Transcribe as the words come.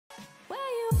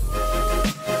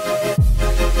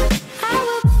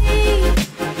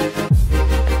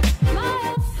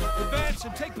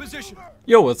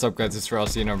Yo, what's up guys, it's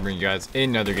Frosty and I'm bringing you guys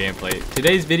another gameplay.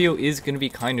 Today's video is going to be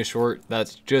kind of short.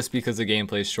 That's just because the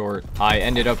gameplay is short. I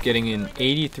ended up getting an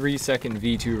 83-second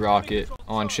V2 rocket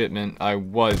on shipment. I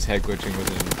was head glitching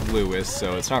with Lewis,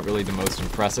 so it's not really the most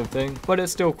impressive thing, but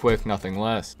it's still quick, nothing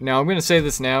less. Now I'm going to say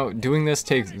this now, doing this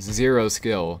takes zero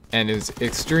skill and is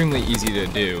extremely easy to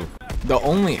do. The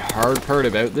only hard part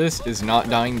about this is not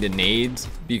dying to nades,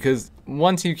 because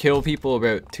once you kill people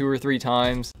about 2 or 3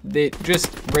 times, they just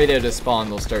right out of spawn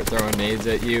they'll start throwing nades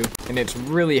at you, and it's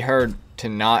really hard to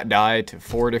not die to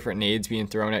 4 different nades being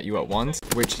thrown at you at once,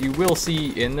 which you will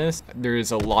see in this.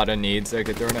 There's a lot of nades that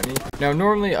get thrown at me. Now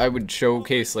normally I would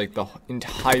showcase like the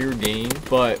entire game,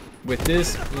 but with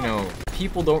this, you know,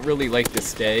 people don't really like to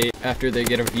stay after they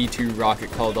get a V2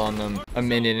 rocket called on them a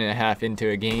minute and a half into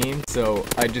a game, so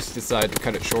I just decided to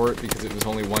cut it short because it was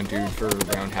only one dude for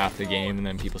around half the game and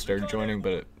then people started joining,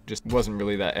 but it just wasn't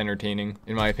really that entertaining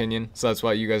in my opinion, so that's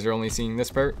why you guys are only seeing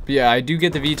this part. But yeah, I do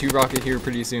get the V2 rocket here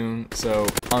pretty soon, so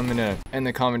I'm gonna end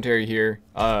the commentary here.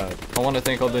 I want to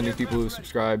thank all the new people who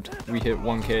subscribed. We hit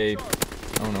 1K,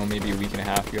 I don't know, maybe a week and a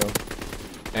half ago,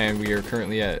 and we are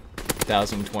currently at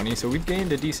 1,020, so we've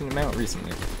gained a decent amount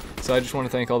recently. So I just want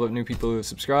to thank all the new people who have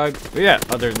subscribed. But yeah,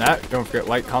 other than that, don't forget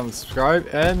like, comment, subscribe,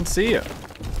 and see ya.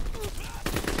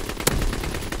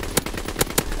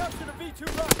 Capture the V2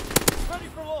 rocket. Ready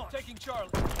for launch. Taking Charlie.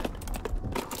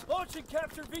 Launch and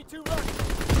capture V2 rocket.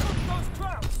 Look those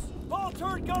traps. Ball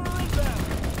turret gunner inbound.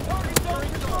 Target down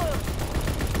confirmed.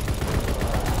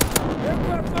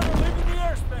 Aircraft gunner leaving the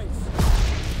airspace.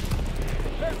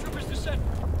 Paratroopers descending.